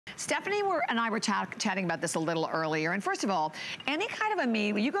Stephanie and I were chatting about this a little earlier. And first of all, any kind of a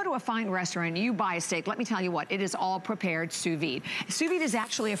meat, when you go to a fine restaurant and you buy a steak, let me tell you what, it is all prepared sous vide. Sous vide is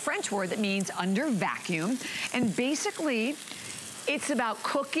actually a French word that means under vacuum. And basically, it's about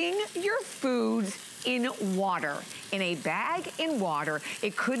cooking your foods in water, in a bag in water.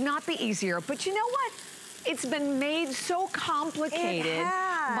 It could not be easier, but you know what? It's been made so complicated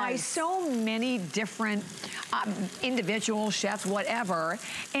by so many different individual chefs, whatever.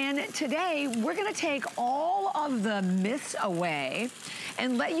 And today, we're gonna take all of the myths away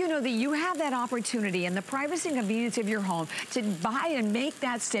and let you know that you have that opportunity in the privacy and convenience of your home to buy and make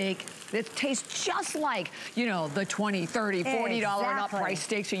that steak that tastes just like, you know, the $20, $30, $40 and up price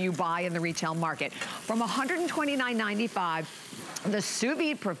steaks that you buy in the retail market. From $129.95, the Sous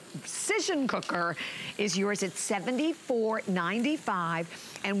Vide Precision Cooker is yours at $74.95,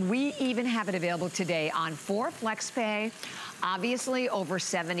 and we even have it available today on 4 FlexPay. Obviously over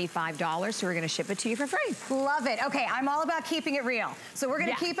 $75, so we're gonna ship it to you for free. Love it. Okay, I'm all about keeping it real. So we're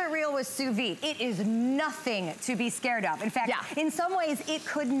gonna keep it real with sous vide. It is nothing to be scared of. In fact, in some ways, it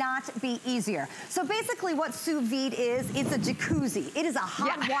could not be easier. So basically what sous vide is, it's a jacuzzi. It is a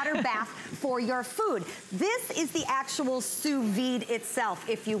hot water bath for your food. This is the actual sous vide itself,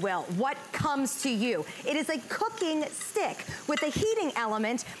 if you will, what comes to you. It is a cooking stick with a heating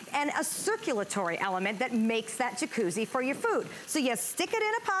element and a circulatory element that makes that jacuzzi for your food. So you stick it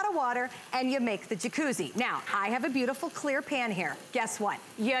in a pot of water and you make the jacuzzi. Now, I have a beautiful clear pan here. Guess what?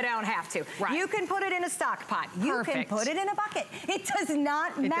 You don't have to. You can put it in a stock pot. You can put it in a bucket. It does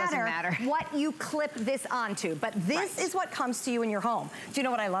not matter what you clip this onto, but this is what comes to you in your home. Do you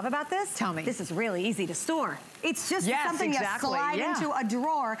know what I love about this? Tell me. This is really easy to store. It's just something you slide into a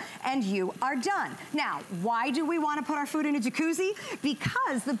drawer and you are done. Now, why do we want to put our food in a jacuzzi?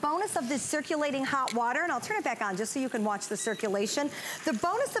 Because the bonus of this circulating hot water, and I'll turn it back on just so you can watch the circulation. The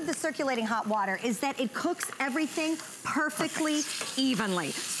bonus of the circulating hot water is that it cooks everything perfectly evenly.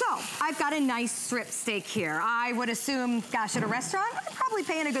 So, I've got a nice strip steak here. I would assume, gosh, at a restaurant, I'm probably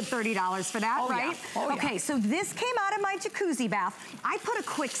paying a good $30 for that, right? Okay, so this came out of my jacuzzi bath. I put a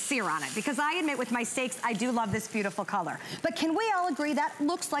quick sear on it because I admit with my steaks, I do love this beautiful color. But can we all agree that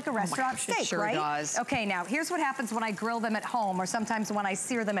looks like a restaurant steak, it sure right? does. Okay, now here's what happens when I grill them at home or sometimes when I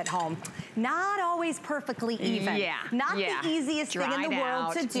sear them at home. Not always perfectly even. Not the easiest thing in the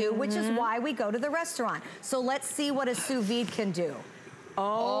world to do, which is why we go to the restaurant. So let's see what a sous vide can do.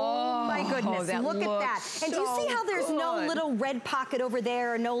 Oh my goodness, look at that. And do you see how there's no little red pocket over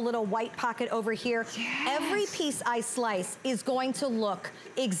there, no little white pocket over here? Every piece I slice is going to look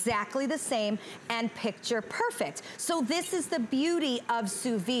exactly the same and picture perfect. So this is the beauty of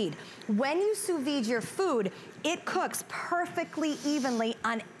sous vide. When you sous vide your food, it cooks perfectly evenly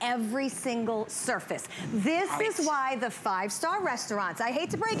on every single surface. This is why the 5-star restaurants, I hate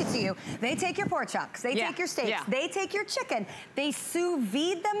to break it to you, they take your pork chunks, they take your steaks, they take your chicken, they sous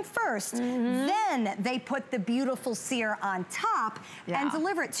vide them first, then they put the beautiful sear on top and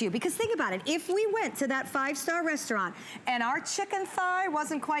deliver it to you. Because think about it, if we went to that 5-star restaurant and our chicken thigh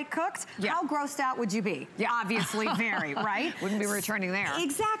wasn't quite cooked, how grossed out would you be? Obviously very, right? Wouldn't be returning there.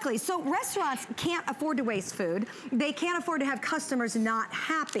 Exactly, so restaurants can't afford to waste food. They can't afford to have customers not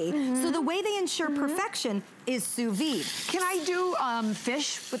happy. So the way they ensure perfection is sous vide. Can I do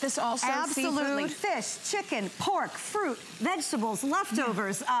fish with this also? Absolutely. Fish, chicken, pork, fruit, vegetables,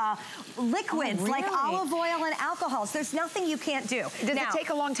 leftovers, liquids like olive oil and alcohols. There's nothing you can't do. Does it take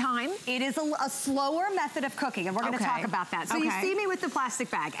a long time? It is a slower method of cooking, and we're going to talk about that. So you see me with the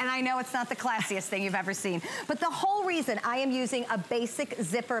plastic bag, and I know it's not the classiest thing you've ever seen, but the whole reason I am using a basic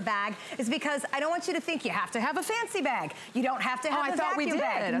zipper bag is because I don't want you to think you have to have a fancy bag. You don't have to have a vacuum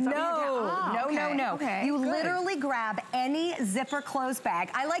bag. No. You literally grab any zipper closed bag.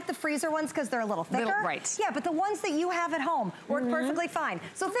 I like the freezer ones because they're a little thicker. Yeah, but the ones that you have at home work perfectly fine.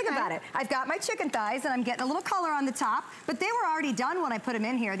 So think about it. I've got my chicken thighs and I'm getting a little color on the top, but they were already done when I put them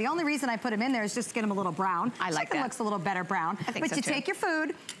in here. The only reason I put them in there is just to get them a little brown. I like that. Chicken looks a little better brown. But you take your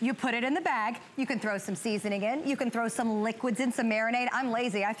food, you put it in the bag, you can throw some seasoning in, you can throw some liquids in, some marinade. I'm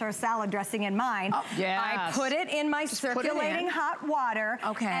lazy, I throw salad dressing in mine. I put it in my circulating hot water,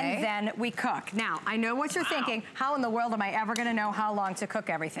 and then we cook. Now, I know what you're thinking. How in the world am I ever gonna know how long to cook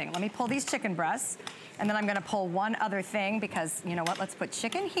everything? Let me pull these chicken breasts, and then I'm gonna pull one other thing because, you know what, let's put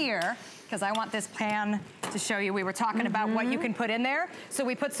chicken here, because I want this pan to show you. We were talking about what you can put in there. So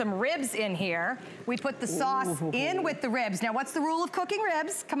we put some ribs in here. We put the sauce in with the ribs. Now, what's the rule of cooking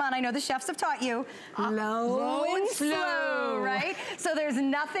ribs? Come on, I know the chefs have taught you. Low and slow, right? So there's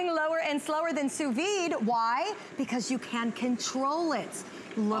nothing lower and slower than sous vide. Why? Because you can control it.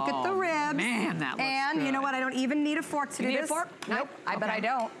 Look at the ribs. Man, that looks And good. you know what? I don't even need a fork to do this. You need a fork? Nope. I bet I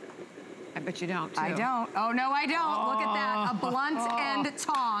don't. I bet you don't, too. I don't. Oh, no, I don't. Oh. Look at that. A blunt end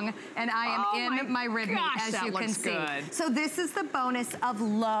tong, and I am in my rib meat, as you can see. Good. So this is the bonus of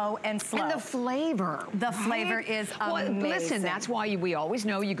low and slow. And the flavor. The flavor is amazing. Well, listen, that's why we always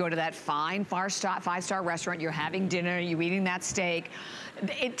know you go to that fine five-star restaurant, you're having dinner, you're eating that steak.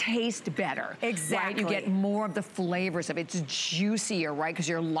 It tastes better. Exactly. Right? You get more of the flavors of it. It's juicier, right? Because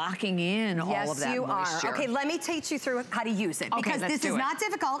you're locking in all of that moisture. Yes, you are. Okay, let me teach you through how to use it. Because this is not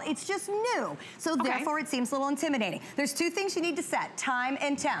difficult. It's just new. So therefore, it seems a little intimidating. There's two things you need to set, time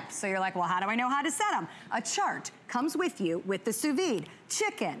and temp. So you're like, well, how do I know how to set them? A chart comes with you with the sous vide.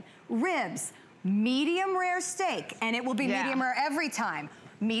 Chicken, ribs, medium rare steak, and it will be medium rare every time.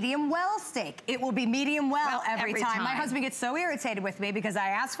 Medium well steak. It will be medium well every time. My husband gets so irritated with me because I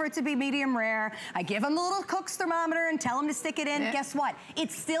ask for it to be medium rare. I give him the little Cook's thermometer and tell him to stick it in. Guess what?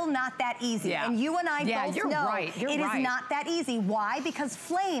 It's still not that easy. And you and I both know it is not that easy. Why? Because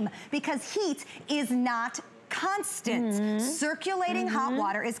because heat is not constant. Circulating hot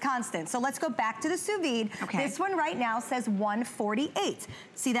water is constant. So let's go back to the sous vide. This one right now says 148.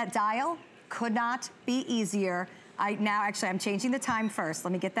 See that dial? Could not be easier. Actually, I'm changing the time first.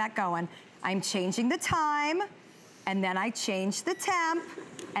 Let me get that going. I'm changing the time, and then I change the temp,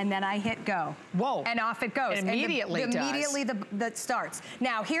 and then I hit go. Whoa. And off it goes. And immediately that starts.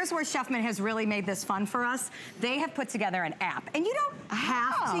 Now, here's where Chefman has really made this fun for us. They have put together an app. And you don't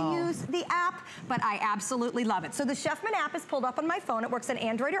have to use the app, but I absolutely love it. So the Chefman app is pulled up on my phone. It works on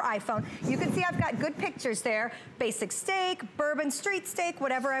Android or iPhone. You can see I've got good pictures there. Basic steak, bourbon street steak,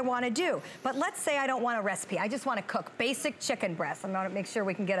 whatever I want to do. But let's say I don't want a recipe. I just want to cook basic chicken breast. I'm going to make sure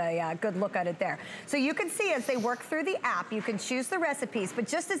we can get a good look at it there. So you can see as they work through the app, you can choose the recipes, but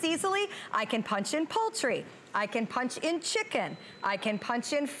just as easily, I can punch in poultry. I can punch in chicken. I can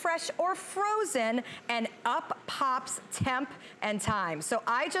punch in fresh or frozen, and up pops temp and time. So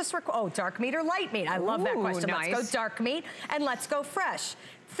I just dark meat or light meat. I love that question. Nice. Let's go dark meat, and let's go fresh.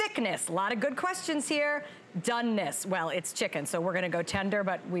 Thickness, a lot of good questions here. Doneness, well, it's chicken, so we're gonna go tender,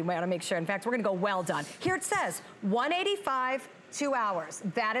 but we want to make sure. In fact, we're gonna go well done. Here it says 185, 2 hours.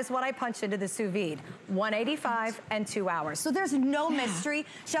 That is what I punch into the sous vide. 185 and 2 hours. So there's no mystery.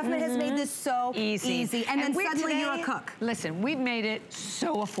 Chefman has made this so easy. And then suddenly you're a cook. Listen, we've made it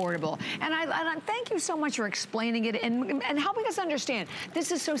so affordable. And I thank you so much for explaining it and helping us understand.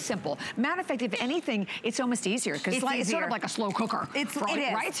 This is so simple. Matter of fact, if anything, it's almost easier because it's sort of like a slow cooker. It is.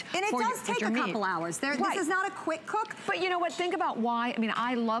 Right? And it does take a couple hours. This is not a quick cook. But you know what? Think about why. I mean,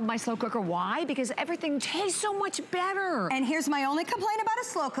 I love my slow cooker. Why? Because everything tastes so much better. And here's my only complaint about a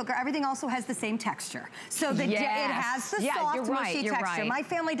slow cooker. Everything also has the same texture. So it has the soft, mushy texture. My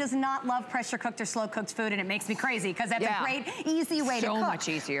family does not love pressure cooked or slow cooked food, and it makes me crazy because that's a great, easy way to cook. So much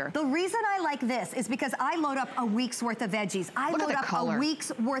easier. The reason I like this is because I load up a week's worth of veggies. I load up a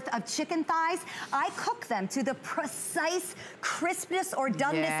week's worth of chicken thighs. I cook them to the precise crispness or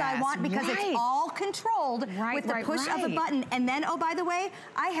doneness I want because it's all controlled with the push of a button. And then, oh, by the way,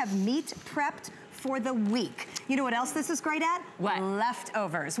 I have meat prepped for the week. You know what else this is great at? What?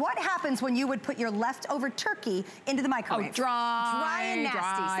 Leftovers. What happens when you would put your leftover turkey into the microwave? Oh, dry and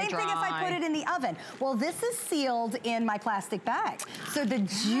nasty. Same thing if I put it in the oven. Well, this is sealed in my plastic bag. So the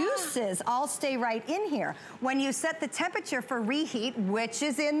juices all stay right in here. When you set the temperature for reheat, which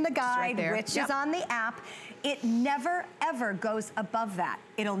is in the guide, which is on the app, it never, ever goes above that.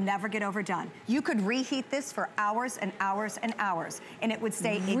 It'll never get overdone. You could reheat this for hours and hours and hours, and it would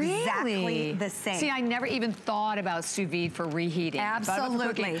stay exactly the same. See, I never even thought about sous vide for reheating.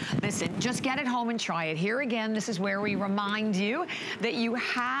 Absolutely. Listen, just get it home and try it. Here again, this is where we remind you that you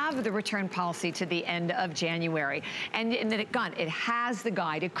have the return policy to the end of January. And that it has the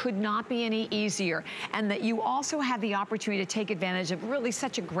guide. It could not be any easier. And that you also have the opportunity to take advantage of really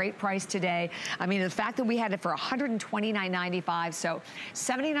such a great price today. I mean, the fact that we had it for $129.95, so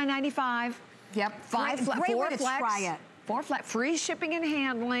 $79.95. Yep. Four flat, free shipping and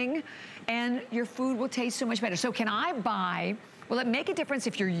handling, and your food will taste so much better. So can I buy, will it make a difference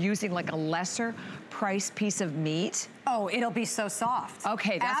if you're using like a lesser price piece of meat? Oh, it'll be so soft.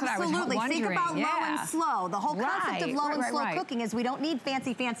 Okay, that's what I was wondering. Think about low and slow. The whole concept of low and slow cooking is we don't need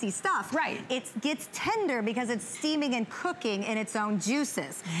fancy stuff. It gets tender because it's steaming and cooking in its own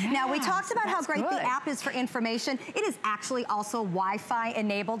juices. Now, we talked about how great the app is for information. It is actually also Wi-Fi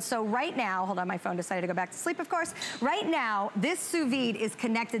enabled. So right now, hold on, my phone decided to go back to sleep, of course. Right now, this sous vide is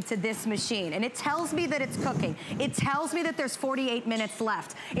connected to this machine, and it tells me that it's cooking. It tells me that there's 40 48 minutes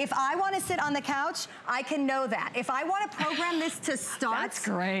left. If I want to sit on the couch, I can know that. If I want to program this to start That's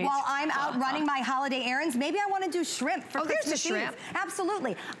great. while I'm out running my holiday errands, maybe I want to do shrimp for Christmas there's the shrimp. Eve.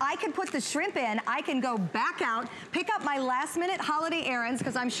 Absolutely. I can put the shrimp in, I can go back out, pick up my last minute holiday errands,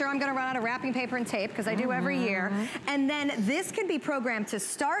 because I'm sure I'm going to run out of wrapping paper and tape, because I do every year. And then this can be programmed to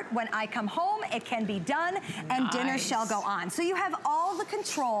start when I come home, it can be done, and dinner shall go on. So you have all the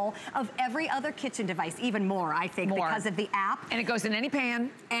control of every other kitchen device, even more, I think, because of the app. And it goes in any pan.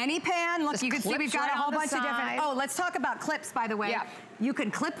 Any pan. Look, Just you can see we've got a whole bunch of different. Oh, let's talk about clips, by the way. Yep. You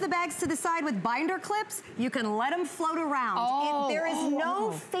can clip the bags to the side with binder clips. You can let them float around. There is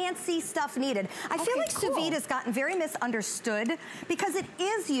no fancy stuff needed. I feel like Sous Vide has gotten very misunderstood because it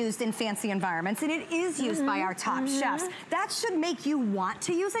is used in fancy environments and it is used by our top chefs. That should make you want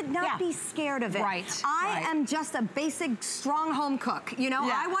to use it, not be scared of it. I am just a basic, strong home cook. You know,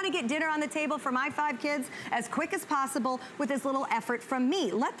 I want to get dinner on the table for my 5 kids as quick as possible with as little effort from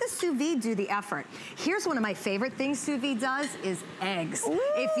me. Let the Sous Vide do the effort. Here's one of my favorite things Sous Vide does is eggs.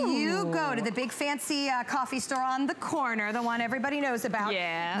 If you go to the big fancy coffee store on the corner, the one everybody knows about,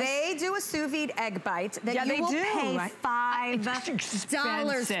 they do a Sous Vide egg bite that you will pay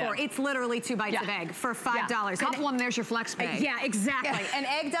 $5 for. It's literally 2 bites of egg for $5. Couple of them, there's your flex pay. Yeah, exactly. An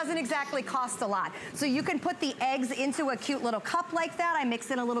egg doesn't exactly cost a lot. So you can put the eggs into a cute little cup like that. I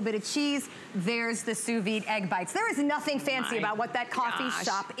mix in a little bit of cheese. There's the Sous Vide egg bites. There is nothing fancy about what that coffee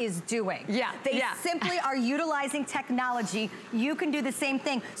shop is doing. They simply are utilizing technology. You can do the same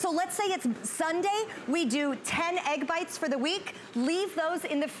thing. So let's say it's Sunday, we do 10 egg bites for the week. Leave those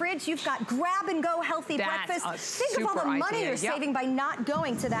in the fridge. You've got grab and go healthy breakfast. Think of all the money you're saving by not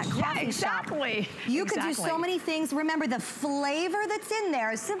going to that coffee shop. You can do so many things. Remember, the flavor that's in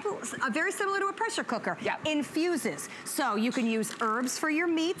there is very similar to a pressure cooker. Infuses. So you can use herbs for your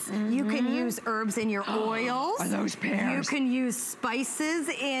meats. You can use herbs in your oils. Are those pears? You can use spices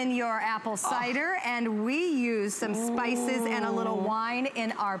in your apple cider. And we use some spices and a little wine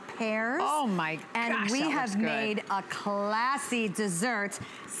in our pears. Oh my gosh, and we have made a classy dessert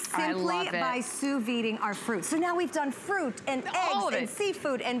simply by sous videing our fruit. So now we've done fruit and eggs and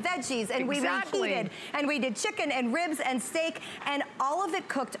seafood and veggies, and we reheated, and we did chicken and ribs and steak, and all of it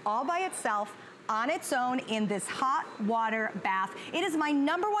cooked all by itself on its own in this hot water bath. It is my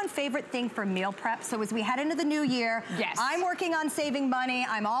 #1 favorite thing for meal prep. So as we head into the new year, I'm working on saving money.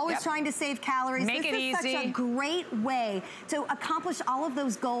 I'm always trying to save calories. Make it easy. This is such a great way to accomplish all of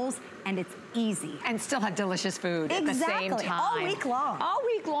those goals, and it's easy. And still have delicious food at the same time. All week long. All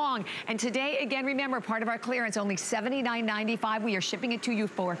week long. And today, again, remember, part of our clearance, only $79.95. We are shipping it to you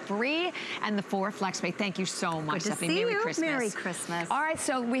for free, and the 4 FlexPay. Thank you so much, Good to see Merry you. Christmas. Merry Christmas. All right,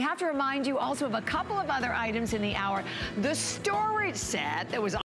 so we have to remind you also of a couple of other items in the hour. The storage set that was